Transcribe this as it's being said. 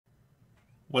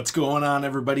What's going on,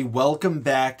 everybody? Welcome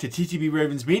back to TTB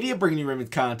Ravens Media, bringing you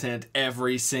Ravens content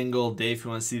every single day. If you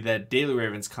want to see that daily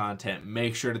Ravens content,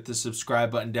 make sure to hit the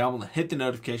subscribe button down below, hit the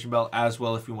notification bell as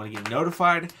well if you want to get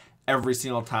notified every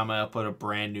single time I upload a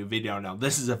brand new video. Now,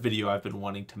 this is a video I've been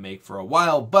wanting to make for a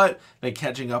while, but been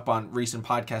catching up on recent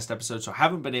podcast episodes, so I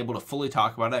haven't been able to fully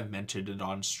talk about it. I've mentioned it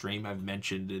on stream, I've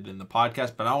mentioned it in the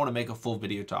podcast, but I want to make a full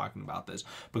video talking about this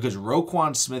because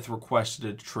Roquan Smith requested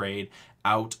a trade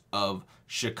out of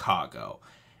Chicago,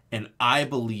 and I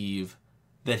believe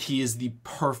that he is the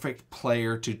perfect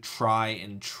player to try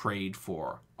and trade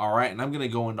for. All right, and I'm going to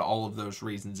go into all of those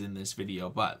reasons in this video,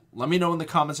 but let me know in the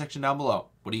comment section down below.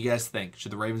 What do you guys think?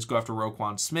 Should the Ravens go after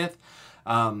Roquan Smith?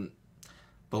 But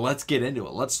let's get into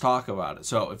it. Let's talk about it.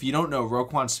 So if you don't know,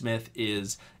 Roquan Smith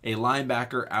is a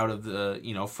linebacker out of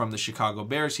the, from the Chicago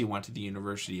Bears. He went to the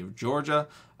University of Georgia.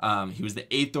 He was the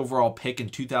 8th overall pick in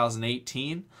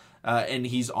 2018. And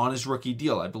he's on his rookie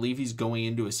deal. I believe he's going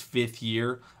into his 5th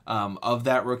year of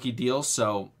that rookie deal.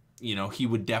 So, he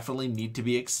would definitely need to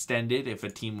be extended if a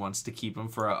team wants to keep him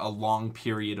for a long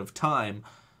period of time.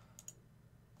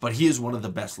 But he is one of the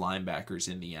best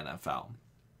linebackers in the NFL.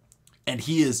 And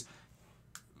he is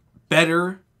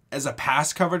better as a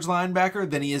pass coverage linebacker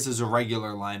than he is as a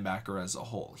regular linebacker as a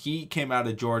whole. He came out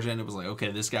of Georgia and it was like,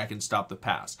 okay, this guy can stop the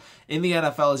pass. In the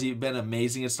NFL, has he been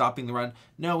amazing at stopping the run?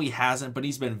 No, he hasn't, but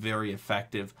he's been very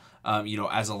effective,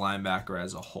 as a linebacker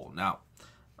as a whole. Now,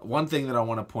 one thing that I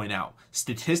want to point out,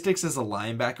 statistics as a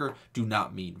linebacker do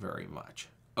not mean very much.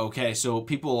 Okay, so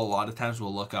people a lot of times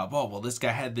will look up, oh, well, this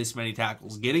guy had this many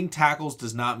tackles. Getting tackles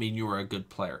does not mean you are a good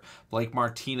player. Blake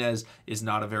Martinez is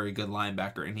not a very good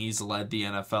linebacker, and he's led the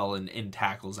NFL in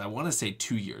tackles, I want to say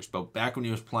 2 years. But back when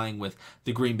he was playing with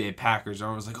the Green Bay Packers,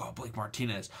 everyone was like, oh, Blake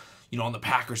Martinez, on the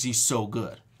Packers, he's so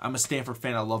good. I'm a Stanford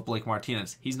fan. I love Blake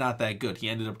Martinez. He's not that good. He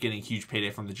ended up getting a huge payday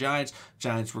from the Giants.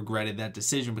 Giants regretted that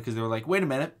decision because they were like, wait a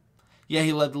minute. Yeah,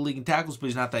 he led the league in tackles, but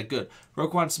he's not that good.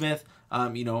 Roquan Smith,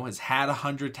 has had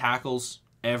 100 tackles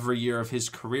every year of his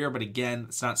career, but again,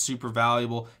 it's not super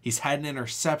valuable. He's had an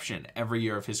interception every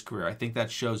year of his career. I think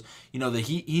that shows, that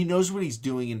he knows what he's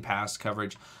doing in pass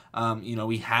coverage.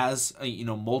 He has,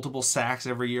 multiple sacks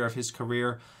every year of his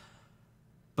career.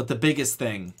 But the biggest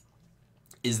thing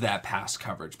is that pass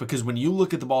coverage, because when you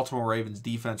look at the Baltimore Ravens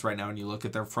defense right now and you look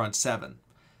at their front seven,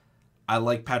 I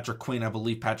like Patrick Queen. I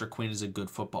believe Patrick Queen is a good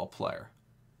football player.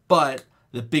 But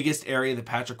the biggest area that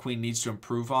Patrick Queen needs to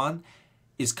improve on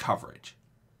is coverage.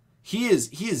 He is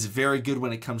very good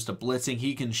when it comes to blitzing.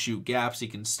 He can shoot gaps. He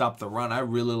can stop the run. I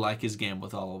really like his game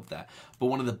with all of that. But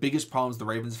one of the biggest problems the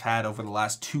Ravens have had over the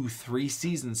last 2-3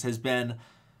 seasons has been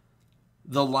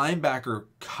the linebacker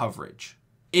coverage.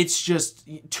 It's just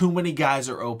too many guys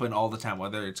are open all the time.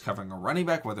 Whether it's covering a running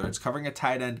back, whether it's covering a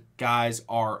tight end, guys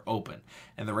are open.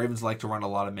 And the Ravens like to run a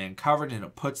lot of man coverage, and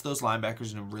it puts those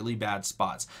linebackers in really bad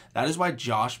spots. That is why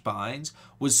Josh Bynes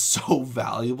was so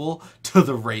valuable to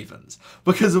the Ravens.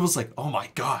 Because it was like, oh my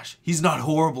gosh, he's not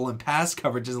horrible in pass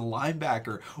coverage as a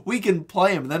linebacker. We can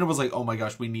play him. And then it was like, oh my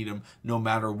gosh, we need him no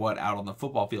matter what out on the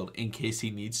football field in case he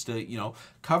needs to,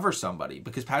 cover somebody.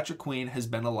 Because Patrick Queen has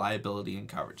been a liability in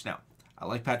coverage. Now, I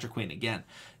like Patrick Queen. Again,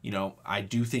 I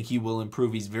do think he will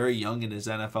improve. He's very young in his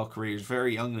NFL career. He's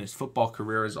very young in his football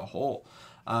career as a whole.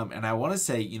 And I want to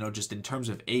say, just in terms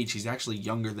of age, he's actually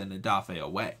younger than Odafe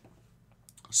Oweh.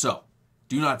 So,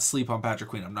 do not sleep on Patrick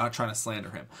Queen. I'm not trying to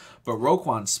slander him. But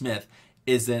Roquan Smith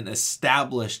is an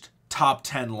established top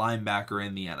 10 linebacker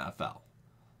in the NFL.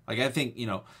 Like, I think,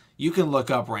 you can look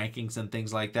up rankings and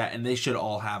things like that, and they should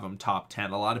all have him top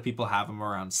 10. A lot of people have him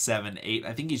around 7, 8.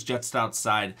 I think he's just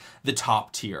outside the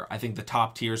top tier. I think the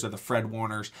top tiers are the Fred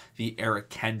Warners, the Eric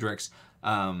Kendricks.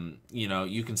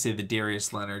 You can say the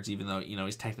Darius Leonards, even though,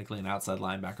 he's technically an outside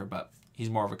linebacker, but he's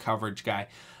more of a coverage guy.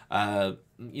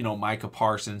 Micah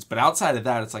Parsons. But outside of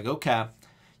that, it's like, okay,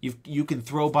 you can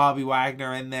throw Bobby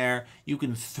Wagner in there. You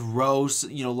can throw,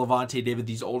 Levante David,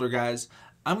 these older guys.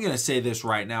 I'm going to say this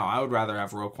right now. I would rather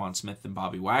have Roquan Smith than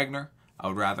Bobby Wagner. I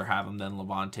would rather have him than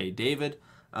Levante David.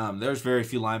 There's very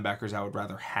few linebackers I would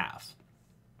rather have.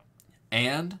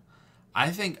 And I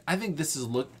think this is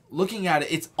looking at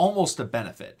it, it's almost a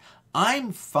benefit.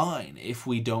 I'm fine if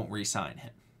we don't re-sign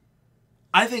him.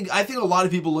 I think a lot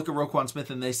of people look at Roquan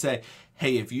Smith and they say,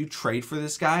 hey, if you trade for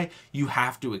this guy, you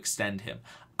have to extend him.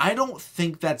 I don't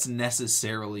think that's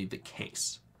necessarily the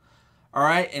case. All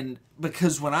right, and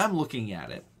because when I'm looking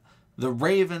at it, the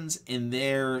Ravens in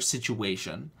their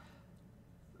situation,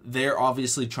 they're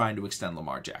obviously trying to extend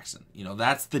Lamar Jackson.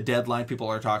 That's the deadline. People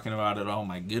are talking about it, oh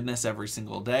my goodness, every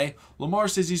single day. Lamar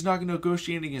says he's not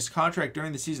negotiating his contract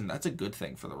during the season. That's a good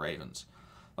thing for the Ravens.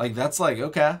 That's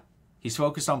okay, he's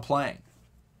focused on playing.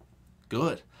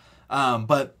 good.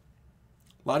 But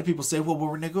a lot of people say, well,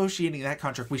 we're negotiating that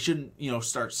contract. We shouldn't,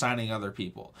 start signing other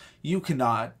people. You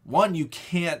cannot. One, you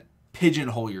can't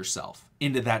pigeonhole yourself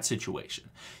into that situation.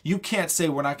 You can't say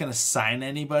we're not going to sign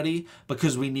anybody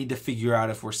because we need to figure out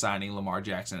if we're signing Lamar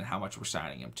Jackson and how much we're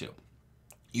signing him to.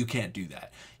 You can't do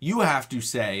that. You have to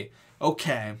say,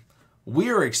 okay,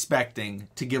 we're expecting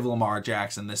to give Lamar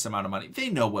Jackson this amount of money. They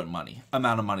know what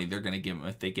amount of money they're going to give him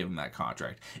if they give him that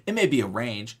contract. It may be a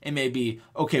range. It may be,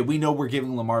 okay, we know we're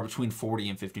giving Lamar between $40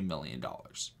 and $50 million.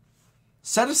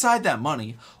 Set aside that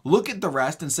money, look at the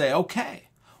rest and say, okay,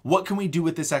 what can we do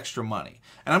with this extra money?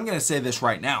 And I'm going to say this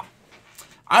right now.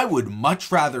 I would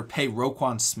much rather pay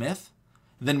Roquan Smith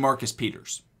than Marcus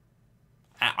Peters.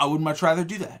 I would much rather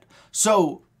do that.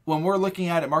 So when we're looking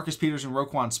at it, Marcus Peters and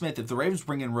Roquan Smith, if the Ravens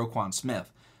bring in Roquan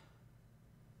Smith,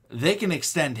 they can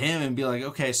extend him and be like,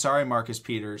 okay, sorry, Marcus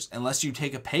Peters, unless you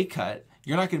take a pay cut,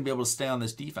 you're not going to be able to stay on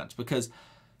this defense because,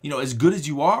 as good as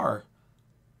you are,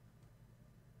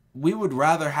 we would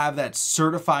rather have that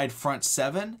certified front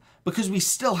seven because we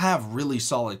still have really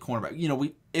solid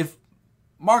cornerback. If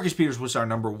Marcus Peters was our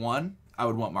number one, I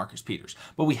would want Marcus Peters.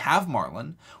 But we have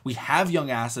Marlon. We have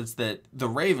young assets that the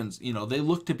Ravens, they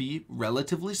look to be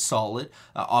relatively solid.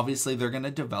 Obviously, they're going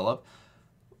to develop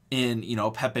in,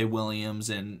 Pepe Williams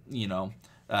and,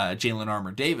 Jalen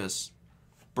Armour-Davis.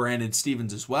 Brandon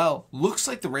Stevens as well. Looks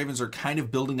like the Ravens are kind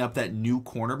of building up that new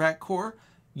cornerback core.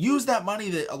 Use that money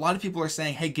that a lot of people are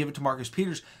saying, hey, give it to Marcus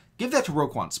Peters. Give that to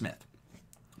Roquan Smith.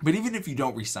 But even if you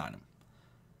don't re-sign him,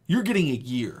 you're getting a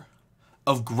year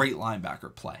of great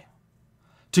linebacker play.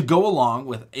 To go along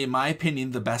with, in my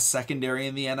opinion, the best secondary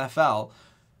in the NFL,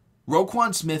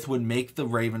 Roquan Smith would make the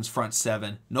Ravens front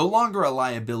seven no longer a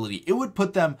liability. It would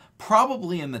put them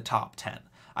probably in the top 10.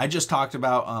 I just talked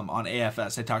about on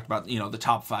AFS, I talked about, the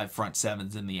top 5 front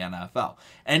sevens in the NFL.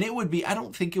 And it would be, I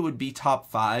don't think it would be top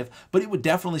 5, but it would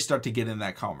definitely start to get in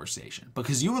that conversation.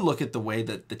 Because you would look at the way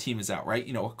that the team is out, right?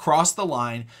 Across the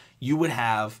line, you would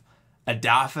have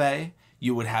Adafe,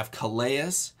 you would have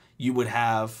Calais, you would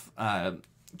have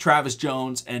Travis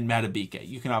Jones and Matabike.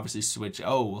 You can obviously switch.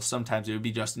 Sometimes it would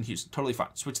be Justin Houston. Totally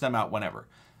fine. Switch them out whenever.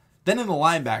 Then in the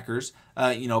linebackers,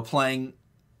 playing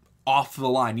off the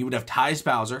line, you would have Tyus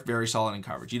Bowser, very solid in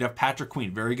coverage. You'd have Patrick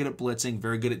Queen, very good at blitzing,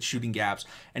 very good at shooting gaps.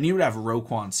 And you would have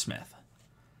Roquan Smith.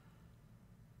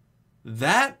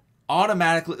 That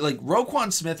automatically,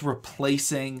 Roquan Smith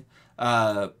replacing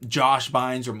Josh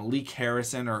Bynes or Malik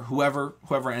Harrison or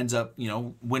whoever ends up,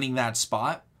 winning that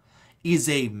spot is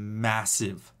a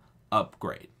massive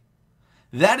upgrade.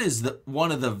 That is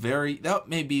that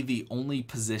may be the only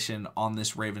position on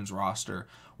this Ravens roster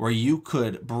where you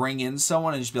could bring in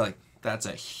someone and just be like, that's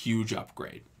a huge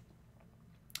upgrade.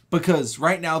 Because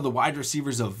right now the wide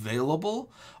receivers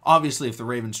available, obviously if the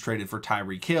Ravens traded for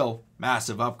Tyreek Hill,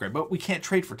 massive upgrade, but we can't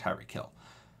trade for Tyreek Hill.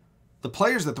 The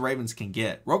players that the Ravens can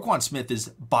get, Roquan Smith is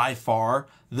by far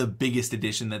the biggest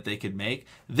addition that they could make.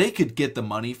 They could get the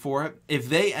money for it. If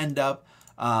they end up,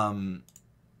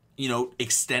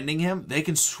 extending him, they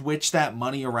can switch that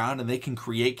money around and they can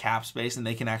create cap space and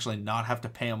they can actually not have to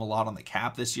pay him a lot on the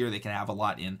cap this year. They can have a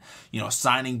lot in,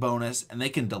 signing bonus and they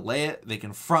can delay it. They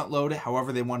can front load it.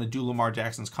 However they want to do Lamar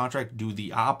Jackson's contract, do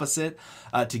the opposite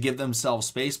to give themselves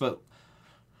space. But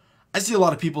I see a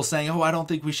lot of people saying, I don't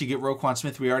think we should get Roquan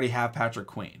Smith. We already have Patrick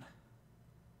Queen.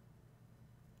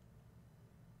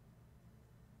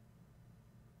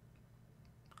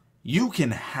 You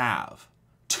can have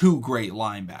 2 great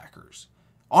linebackers.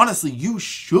 Honestly, you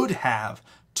should have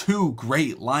 2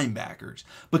 great linebackers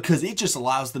because it just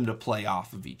allows them to play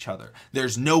off of each other.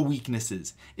 There's no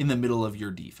weaknesses in the middle of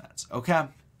your defense, okay?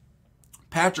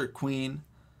 Patrick Queen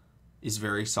is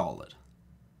very solid.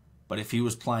 But if he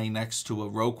was playing next to a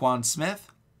Roquan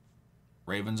Smith,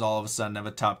 Ravens all of a sudden have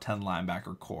a top 10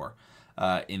 linebacker core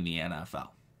in the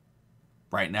NFL.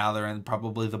 Right now, they're in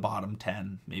probably the bottom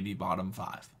 10, maybe bottom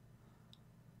 5.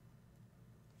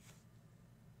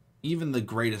 Even the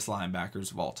greatest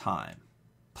linebackers of all time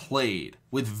played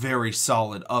with very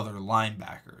solid other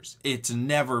linebackers. It's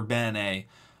never been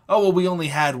we only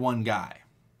had one guy,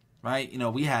 right?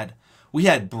 We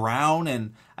had Brown,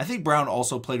 and I think Brown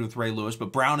also played with Ray Lewis,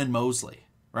 but Brown and Mosley,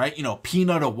 right?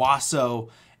 Peanut, Owasso,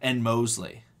 and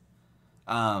Mosley.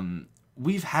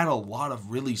 We've had a lot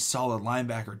of really solid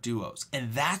linebacker duos,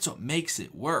 and that's what makes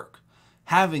it work.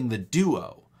 Having the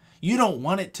duo. You don't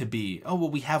want it to be,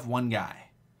 we have one guy.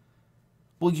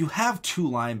 Well, you have 2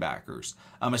 linebackers,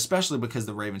 especially because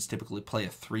the Ravens typically play a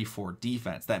 3-4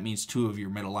 defense. That means 2 of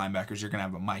your middle linebackers, you're going to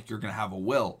have a Mike, you're going to have a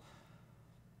Will.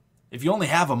 If you only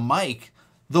have a Mike,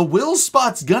 the Will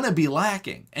spot's going to be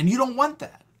lacking, and you don't want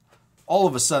that. all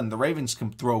of a sudden the Ravens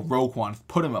can throw Roquan,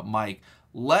 put him at Mike,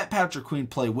 let Patrick Queen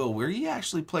play Will, where he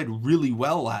actually played really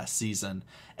well last season,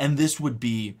 and this would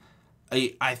be,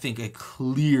 I think, a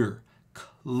clear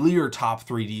top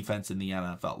 3 defense in the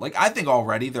NFL. Like, I think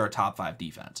already they're a top 5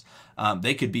 defense.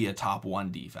 They could be a top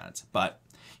 1 defense, but,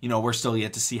 you know, we're still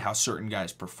yet to see how certain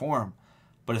guys perform.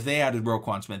 But if they added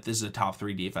Roquan Smith, this is a top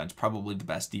 3 defense, probably the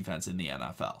best defense in the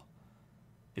NFL.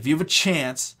 If you have a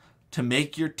chance to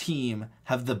make your team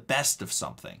have the best of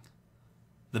something,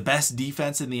 the best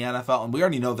defense in the NFL, and we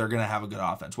already know they're going to have a good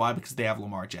offense. Why? Because they have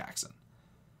Lamar Jackson.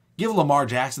 Give Lamar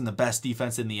Jackson the best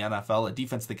defense in the NFL, a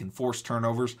defense that can force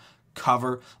turnovers,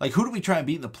 cover. Like, who do we try and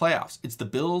beat in the playoffs? It's the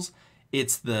Bills,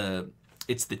 it's the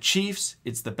Chiefs,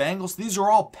 it's the Bengals. These are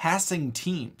all passing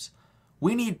teams.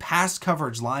 We need pass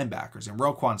coverage linebackers, and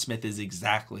Roquan Smith is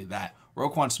exactly that.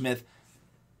 Roquan Smith,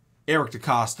 Eric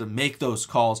DeCosta make those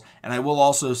calls. And I will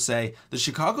also say the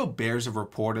Chicago Bears have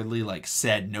reportedly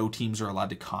said no teams are allowed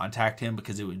to contact him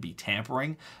because it would be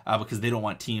tampering, because they don't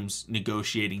want teams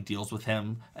negotiating deals with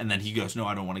him. And then he goes, no,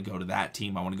 I don't want to go to that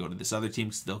team. I want to go to this other team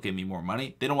because they'll give me more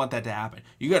money. They don't want that to happen.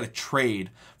 You got to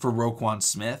trade for Roquan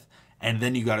Smith, and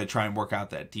then you got to try and work out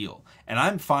that deal. And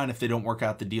I'm fine if they don't work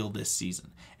out the deal this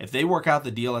season. If they work out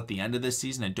the deal at the end of this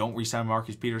season and don't re-sign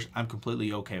Marcus Peters, I'm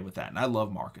completely okay with that. And I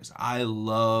love Marcus. I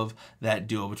love that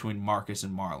duo between Marcus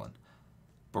and Marlon.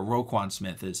 But Roquan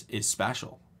Smith is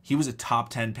special. He was a top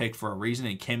 10 pick for a reason.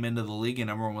 He came into the league and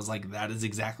everyone was like, that is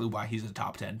exactly why he's a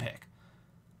top 10 pick.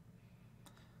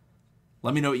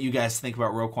 Let me know what you guys think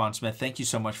about Roquan Smith. Thank you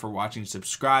so much for watching.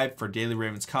 Subscribe for daily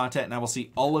Ravens content, and I will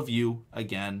see all of you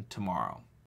again tomorrow.